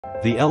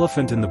The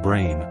Elephant in the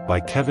Brain by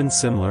Kevin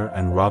Simler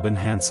and Robin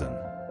Hanson.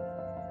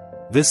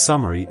 This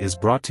summary is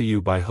brought to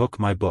you by Hook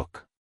My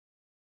Book.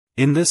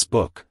 In this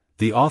book,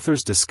 the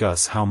authors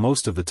discuss how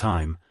most of the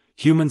time,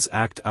 humans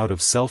act out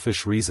of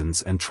selfish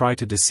reasons and try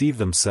to deceive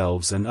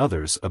themselves and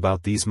others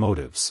about these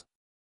motives.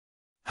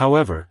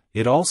 However,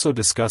 it also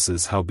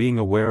discusses how being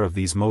aware of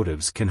these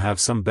motives can have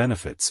some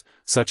benefits,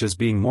 such as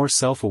being more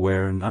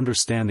self-aware and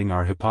understanding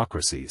our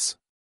hypocrisies.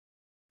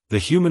 The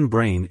human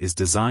brain is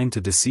designed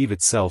to deceive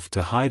itself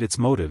to hide its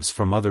motives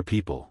from other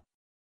people.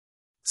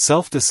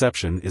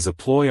 Self-deception is a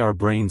ploy our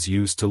brains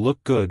use to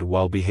look good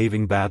while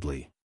behaving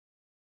badly.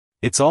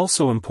 It's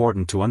also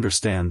important to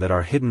understand that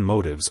our hidden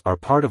motives are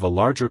part of a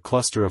larger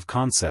cluster of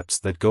concepts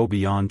that go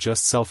beyond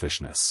just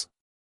selfishness.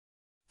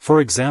 For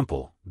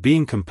example,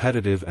 being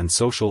competitive and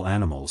social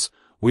animals,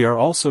 we are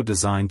also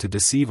designed to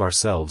deceive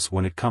ourselves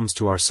when it comes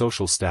to our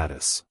social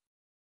status.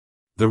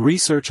 The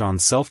research on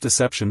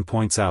self-deception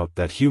points out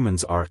that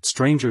humans are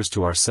strangers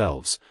to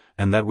ourselves,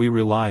 and that we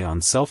rely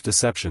on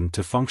self-deception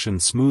to function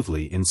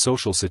smoothly in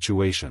social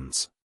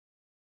situations.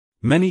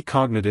 Many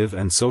cognitive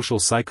and social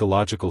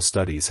psychological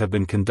studies have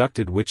been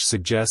conducted which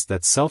suggest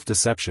that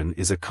self-deception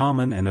is a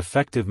common and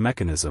effective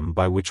mechanism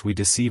by which we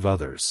deceive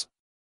others.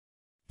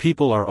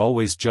 People are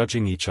always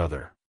judging each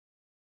other.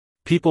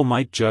 People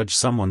might judge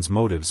someone's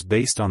motives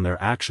based on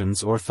their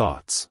actions or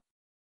thoughts.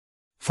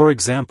 For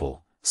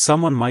example,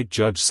 someone might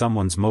judge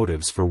someone's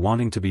motives for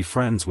wanting to be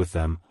friends with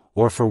them,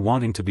 or for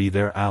wanting to be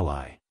their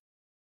ally.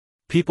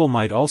 People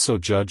might also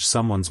judge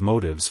someone's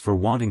motives for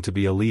wanting to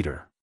be a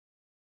leader.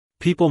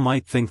 People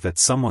might think that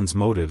someone's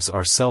motives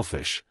are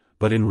selfish,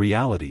 but in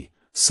reality,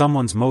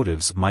 someone's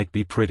motives might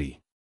be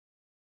pretty.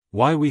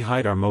 Why we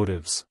hide our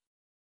motives?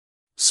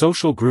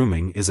 Social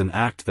grooming is an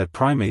act that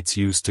primates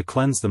use to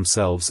cleanse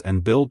themselves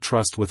and build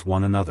trust with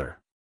one another.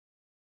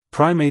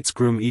 Primates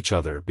groom each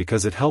other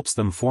because it helps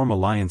them form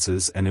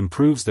alliances and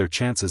improves their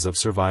chances of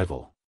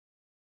survival.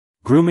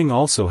 Grooming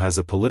also has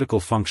a political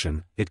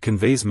function. It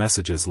conveys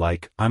messages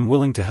like, "I'm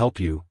willing to help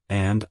you,"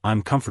 and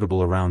 "I'm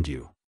comfortable around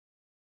you."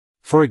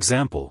 For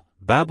example,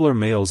 babbler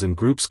males in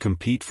groups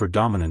compete for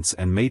dominance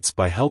and mates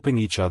by helping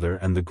each other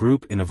and the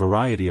group in a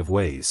variety of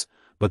ways,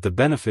 but the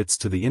benefits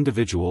to the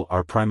individual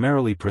are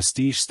primarily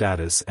prestige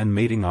status and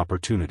mating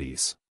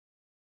opportunities.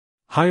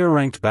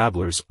 Higher-ranked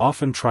babblers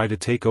often try to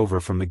take over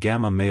from the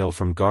gamma male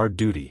from guard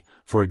duty,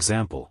 for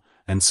example,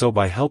 and so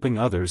by helping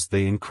others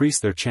they increase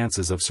their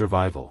chances of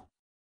survival.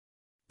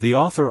 The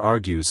author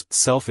argues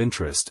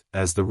self-interest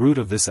as the root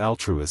of this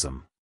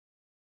altruism.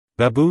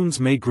 Baboons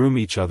may groom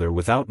each other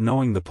without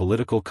knowing the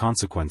political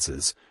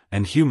consequences,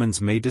 and humans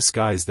may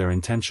disguise their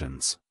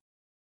intentions.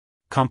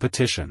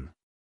 Competition.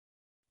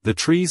 The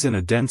trees in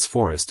a dense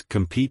forest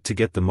compete to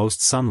get the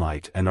most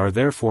sunlight and are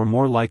therefore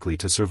more likely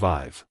to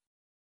survive.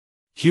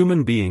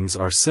 Human beings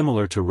are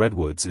similar to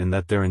redwoods in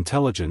that their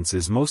intelligence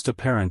is most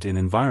apparent in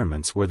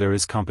environments where there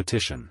is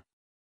competition.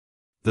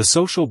 The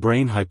social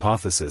brain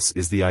hypothesis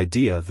is the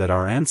idea that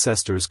our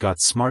ancestors got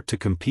smart to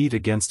compete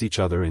against each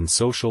other in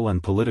social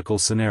and political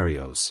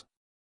scenarios.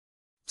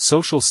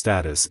 Social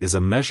status is a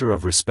measure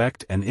of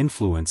respect and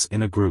influence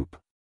in a group.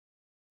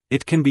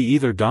 It can be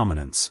either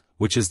dominance,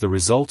 which is the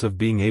result of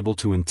being able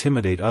to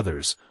intimidate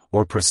others,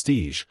 or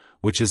prestige,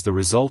 which is the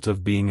result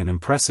of being an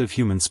impressive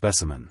human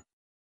specimen.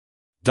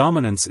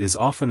 Dominance is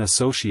often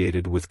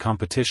associated with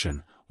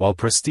competition, while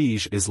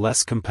prestige is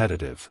less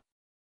competitive.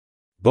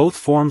 Both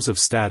forms of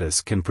status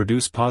can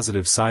produce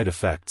positive side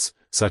effects,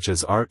 such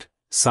as art,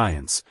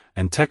 science,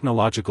 and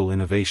technological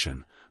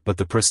innovation, but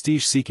the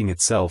prestige-seeking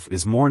itself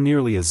is more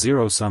nearly a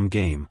zero-sum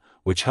game,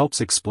 which helps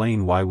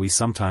explain why we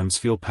sometimes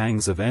feel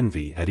pangs of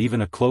envy at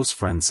even a close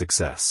friend's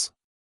success.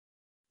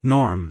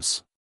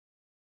 Norms.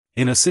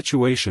 In a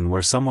situation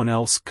where someone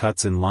else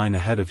cuts in line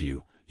ahead of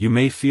you, you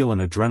may feel an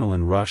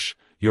adrenaline rush,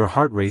 your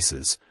heart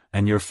races,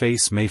 and your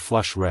face may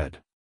flush red.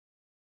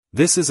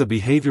 This is a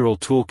behavioral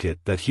toolkit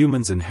that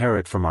humans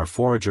inherit from our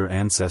forager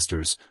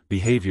ancestors,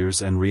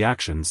 behaviors and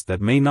reactions that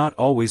may not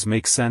always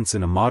make sense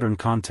in a modern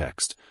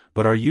context,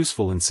 but are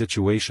useful in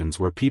situations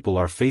where people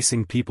are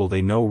facing people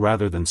they know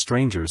rather than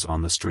strangers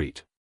on the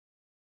street.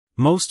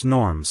 Most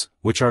norms,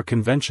 which are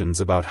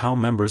conventions about how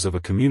members of a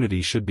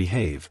community should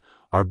behave,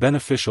 are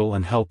beneficial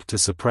and help to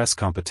suppress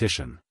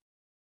competition.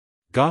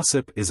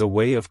 Gossip is a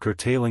way of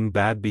curtailing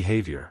bad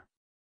behavior.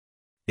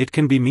 It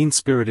can be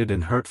mean-spirited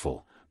and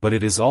hurtful, but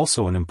it is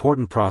also an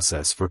important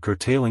process for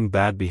curtailing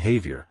bad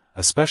behavior,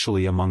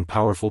 especially among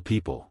powerful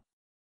people.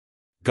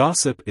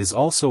 Gossip is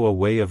also a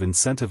way of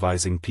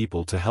incentivizing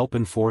people to help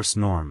enforce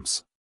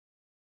norms.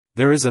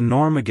 There is a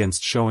norm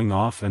against showing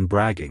off and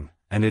bragging,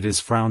 and it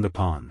is frowned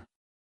upon.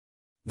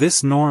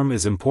 This norm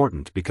is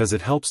important because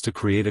it helps to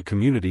create a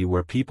community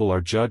where people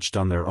are judged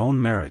on their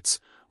own merits,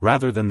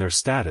 rather than their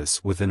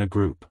status within a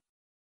group.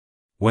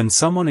 When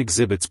someone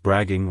exhibits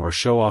bragging or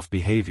show-off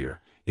behavior,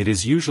 it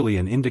is usually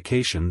an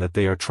indication that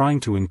they are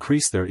trying to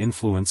increase their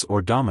influence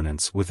or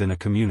dominance within a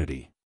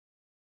community.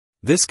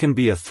 This can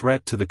be a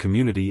threat to the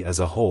community as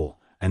a whole,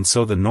 and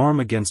so the norm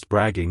against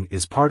bragging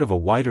is part of a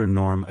wider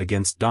norm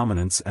against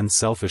dominance and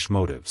selfish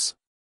motives.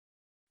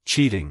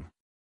 Cheating.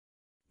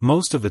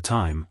 Most of the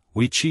time,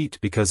 we cheat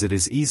because it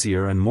is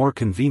easier and more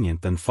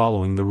convenient than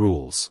following the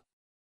rules.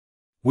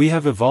 We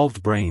have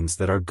evolved brains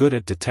that are good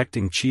at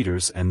detecting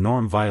cheaters and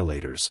norm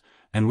violators,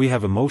 and we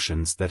have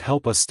emotions that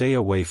help us stay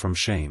away from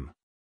shame.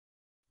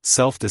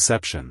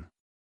 Self-deception.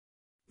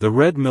 The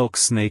red milk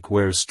snake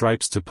wears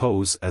stripes to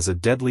pose as a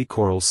deadly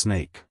coral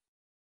snake.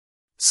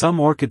 Some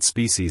orchid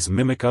species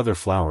mimic other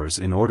flowers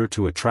in order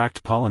to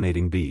attract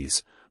pollinating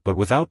bees, but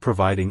without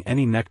providing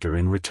any nectar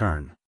in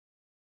return.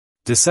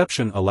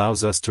 Deception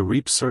allows us to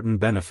reap certain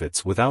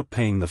benefits without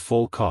paying the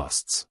full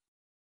costs.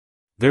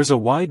 There's a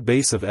wide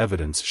base of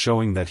evidence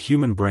showing that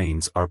human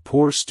brains are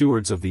poor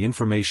stewards of the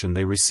information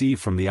they receive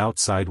from the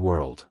outside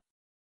world.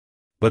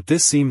 But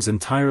this seems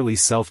entirely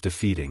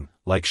self-defeating,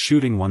 like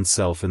shooting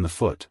oneself in the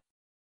foot.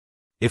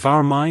 If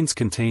our minds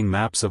contain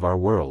maps of our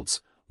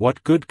worlds,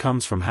 what good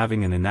comes from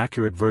having an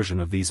inaccurate version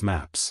of these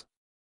maps?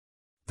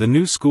 The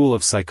new school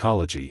of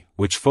psychology,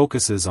 which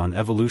focuses on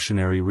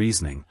evolutionary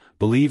reasoning,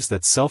 believes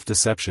that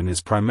self-deception is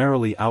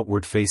primarily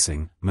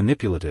outward-facing,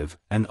 manipulative,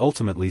 and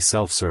ultimately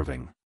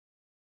self-serving.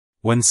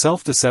 When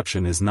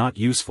self-deception is not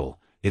useful,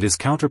 it is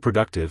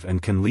counterproductive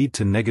and can lead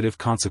to negative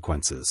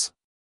consequences.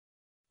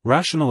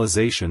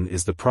 Rationalization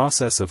is the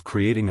process of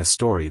creating a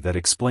story that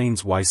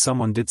explains why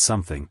someone did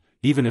something,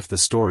 even if the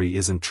story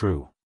isn't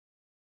true.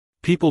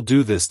 People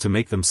do this to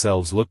make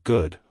themselves look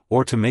good,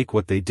 or to make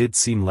what they did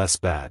seem less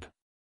bad.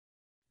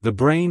 The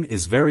brain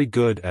is very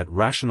good at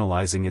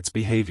rationalizing its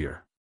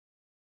behavior.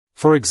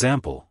 For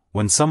example,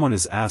 when someone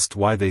is asked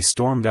why they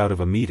stormed out of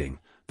a meeting,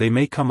 they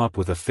may come up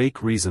with a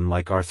fake reason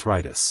like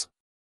arthritis.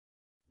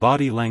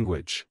 Body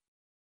language.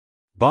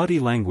 Body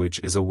language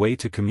is a way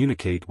to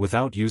communicate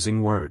without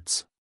using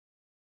words.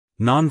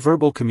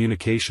 Nonverbal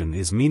communication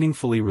is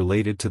meaningfully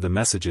related to the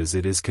messages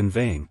it is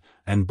conveying,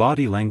 and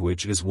body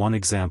language is one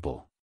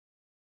example.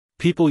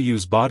 People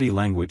use body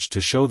language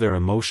to show their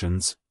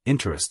emotions,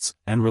 interests,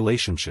 and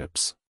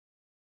relationships.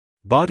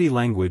 Body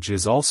language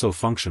is also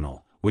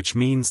functional, which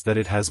means that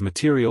it has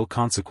material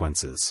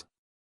consequences.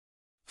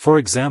 For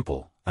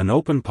example, an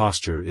open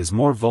posture is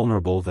more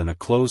vulnerable than a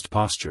closed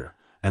posture,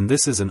 and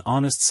this is an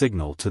honest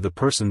signal to the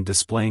person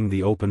displaying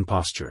the open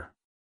posture.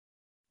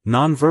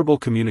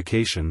 Nonverbal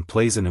communication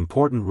plays an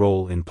important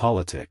role in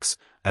politics,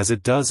 as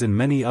it does in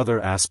many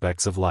other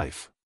aspects of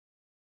life.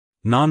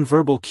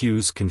 Nonverbal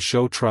cues can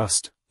show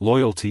trust,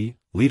 loyalty,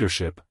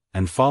 leadership,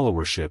 and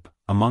followership,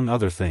 among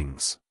other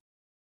things.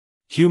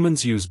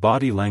 Humans use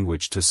body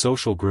language to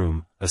social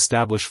groom,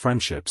 establish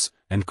friendships,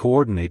 and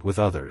coordinate with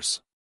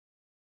others.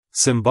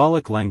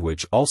 Symbolic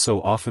language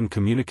also often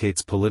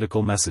communicates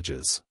political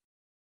messages.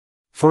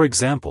 For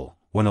example,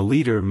 when a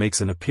leader makes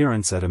an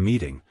appearance at a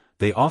meeting,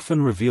 they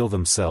often reveal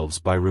themselves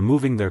by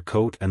removing their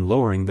coat and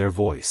lowering their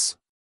voice.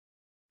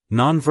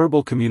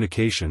 Nonverbal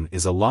communication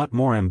is a lot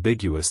more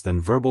ambiguous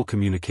than verbal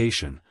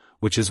communication,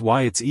 which is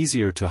why it's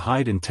easier to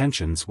hide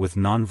intentions with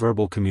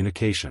nonverbal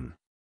communication.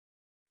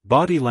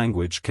 Body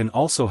language can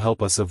also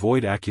help us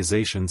avoid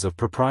accusations of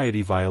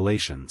propriety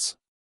violations.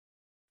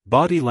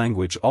 Body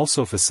language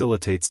also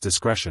facilitates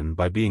discretion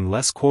by being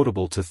less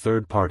quotable to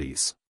third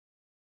parties.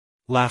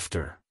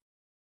 Laughter.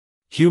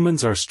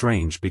 Humans are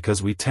strange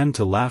because we tend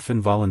to laugh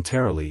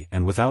involuntarily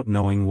and without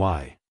knowing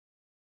why.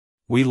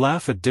 We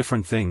laugh at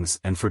different things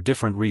and for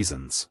different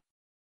reasons.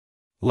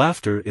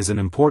 Laughter is an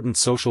important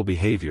social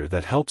behavior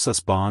that helps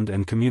us bond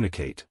and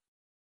communicate.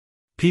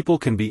 People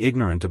can be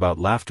ignorant about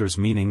laughter's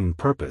meaning and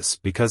purpose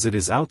because it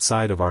is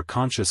outside of our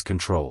conscious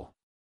control.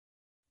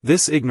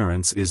 This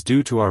ignorance is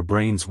due to our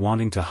brains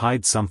wanting to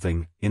hide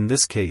something, in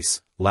this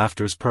case,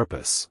 laughter's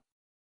purpose.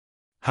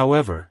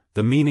 However,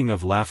 the meaning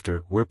of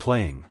laughter we're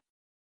playing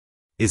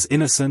is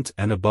innocent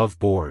and above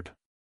board.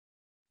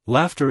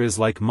 Laughter is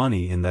like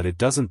money in that it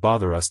doesn't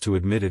bother us to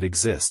admit it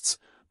exists,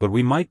 but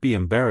we might be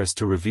embarrassed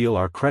to reveal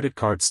our credit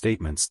card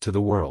statements to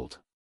the world.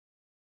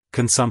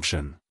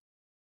 Consumption.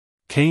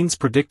 Keynes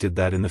predicted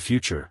that in the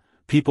future,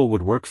 people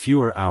would work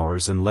fewer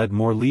hours and lead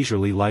more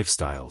leisurely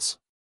lifestyles.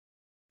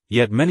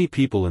 Yet many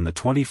people in the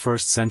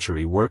 21st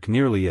century work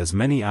nearly as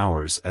many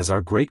hours as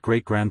our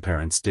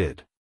great-great-grandparents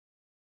did.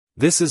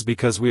 This is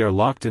because we are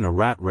locked in a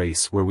rat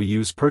race where we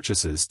use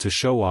purchases to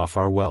show off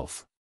our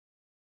wealth.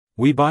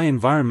 We buy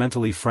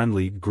environmentally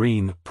friendly,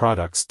 green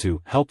products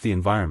to help the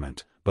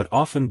environment, but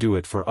often do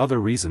it for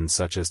other reasons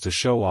such as to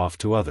show off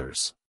to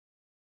others.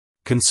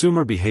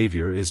 Consumer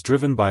behavior is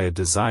driven by a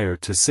desire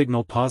to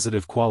signal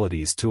positive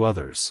qualities to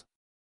others.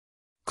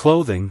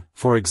 Clothing,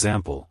 for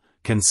example,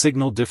 can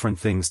signal different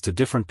things to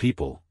different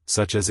people,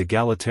 such as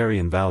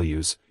egalitarian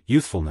values,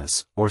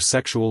 youthfulness, or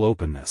sexual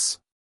openness.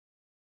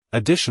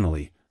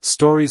 Additionally,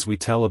 stories we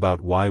tell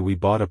about why we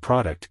bought a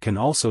product can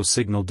also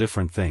signal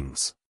different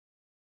things.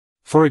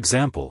 For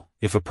example,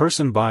 if a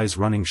person buys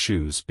running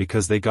shoes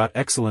because they got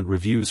excellent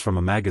reviews from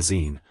a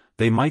magazine,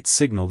 they might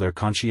signal their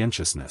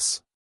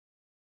conscientiousness.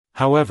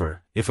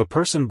 However, if a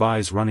person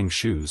buys running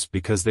shoes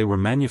because they were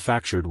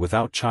manufactured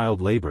without child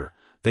labor,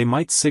 they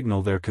might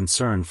signal their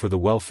concern for the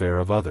welfare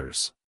of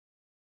others.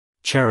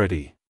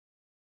 Charity.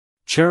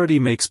 Charity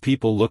makes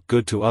people look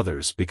good to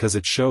others because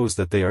it shows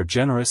that they are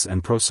generous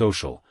and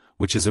pro-social,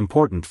 which is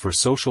important for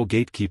social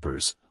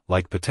gatekeepers,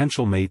 like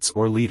potential mates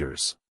or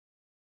leaders.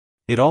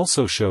 It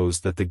also shows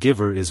that the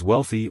giver is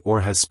wealthy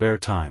or has spare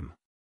time.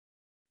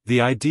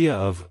 The idea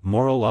of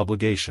moral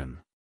obligation.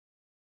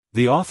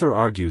 The author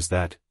argues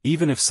that,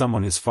 even if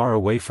someone is far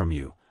away from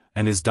you,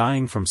 and is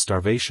dying from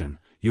starvation,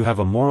 you have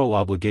a moral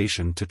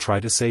obligation to try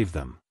to save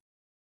them.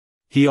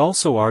 He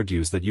also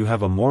argues that you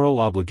have a moral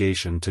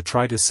obligation to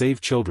try to save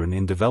children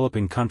in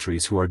developing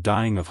countries who are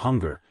dying of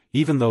hunger,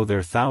 even though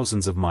they're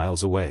thousands of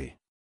miles away.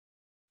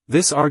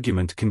 This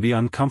argument can be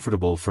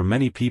uncomfortable for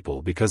many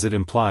people because it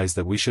implies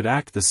that we should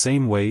act the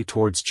same way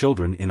towards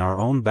children in our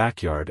own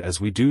backyard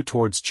as we do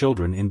towards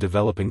children in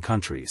developing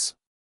countries.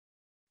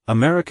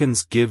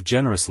 Americans give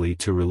generously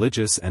to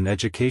religious and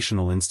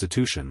educational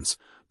institutions,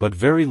 but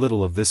very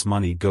little of this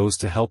money goes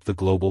to help the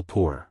global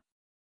poor.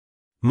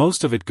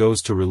 Most of it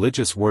goes to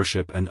religious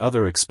worship and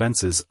other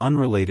expenses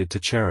unrelated to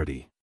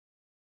charity.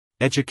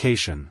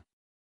 Education.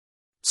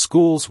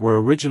 Schools were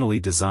originally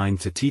designed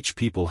to teach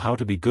people how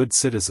to be good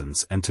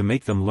citizens and to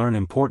make them learn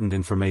important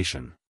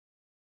information.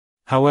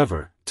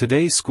 However,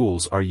 today's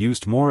schools are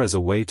used more as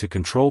a way to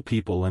control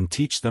people and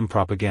teach them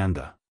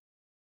propaganda.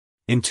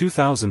 In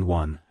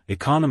 2001,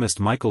 economist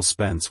Michael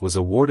Spence was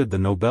awarded the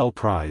Nobel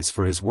Prize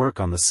for his work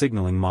on the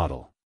signaling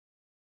model.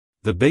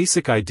 The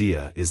basic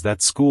idea is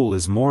that school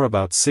is more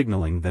about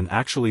signaling than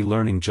actually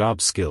learning job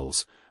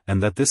skills,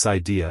 and that this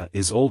idea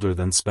is older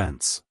than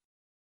Spence.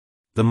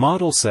 The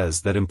model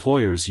says that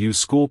employers use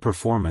school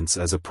performance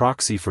as a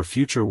proxy for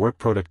future work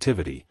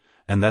productivity,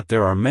 and that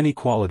there are many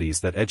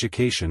qualities that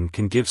education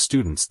can give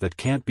students that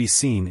can't be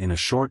seen in a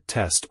short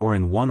test or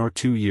in 1 or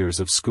 2 years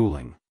of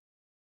schooling.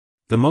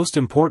 The most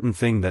important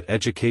thing that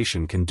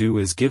education can do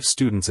is give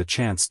students a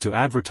chance to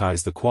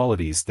advertise the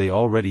qualities they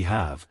already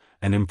have,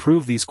 and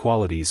improve these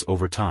qualities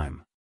over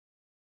time.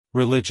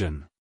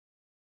 Religion.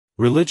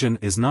 Religion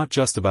is not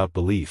just about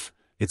belief,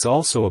 it's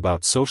also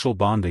about social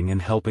bonding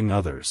and helping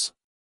others.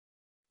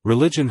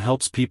 Religion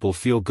helps people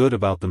feel good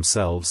about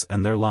themselves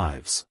and their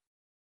lives.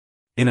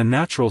 In a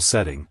natural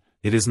setting,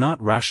 it is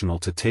not rational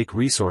to take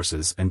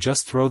resources and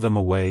just throw them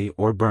away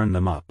or burn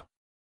them up.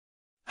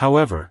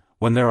 However,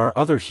 when there are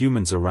other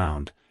humans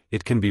around,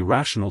 it can be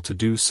rational to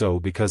do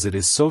so because it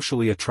is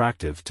socially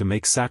attractive to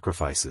make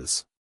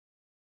sacrifices.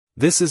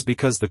 This is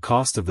because the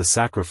cost of the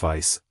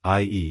sacrifice,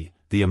 i.e.,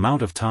 the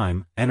amount of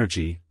time,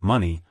 energy,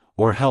 money,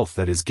 or health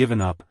that is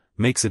given up,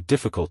 makes it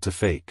difficult to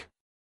fake.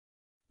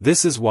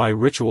 This is why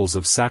rituals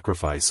of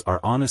sacrifice are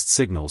honest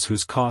signals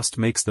whose cost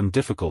makes them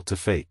difficult to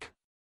fake.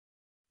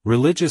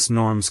 Religious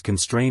norms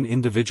constrain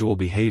individual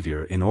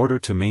behavior in order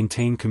to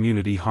maintain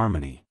community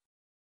harmony.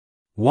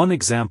 One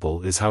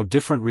example is how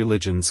different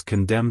religions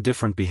condemn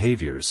different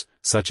behaviors,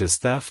 such as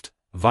theft,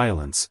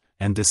 violence,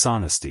 and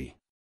dishonesty.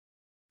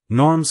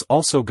 Norms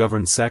also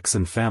govern sex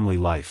and family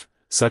life,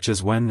 such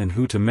as when and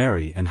who to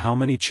marry and how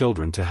many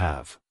children to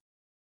have.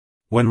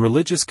 When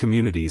religious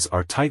communities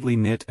are tightly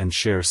knit and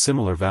share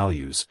similar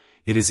values,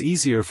 it is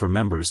easier for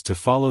members to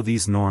follow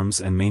these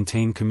norms and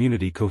maintain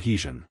community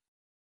cohesion.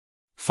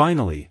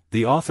 Finally,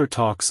 the author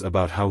talks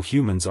about how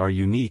humans are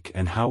unique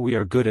and how we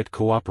are good at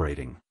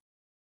cooperating.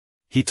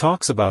 He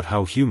talks about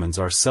how humans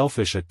are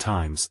selfish at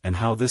times and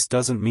how this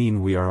doesn't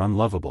mean we are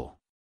unlovable.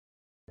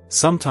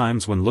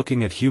 Sometimes when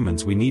looking at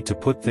humans we need to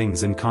put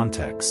things in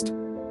context.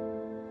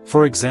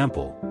 For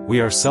example, we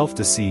are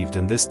self-deceived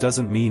and this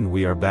doesn't mean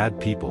we are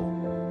bad people.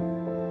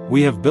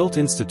 We have built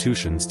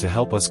institutions to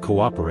help us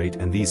cooperate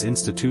and these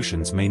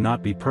institutions may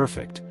not be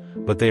perfect,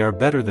 but they are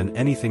better than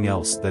anything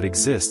else that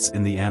exists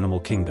in the animal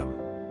kingdom.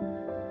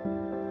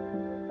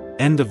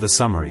 End of the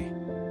summary.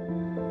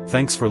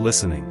 Thanks for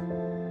listening.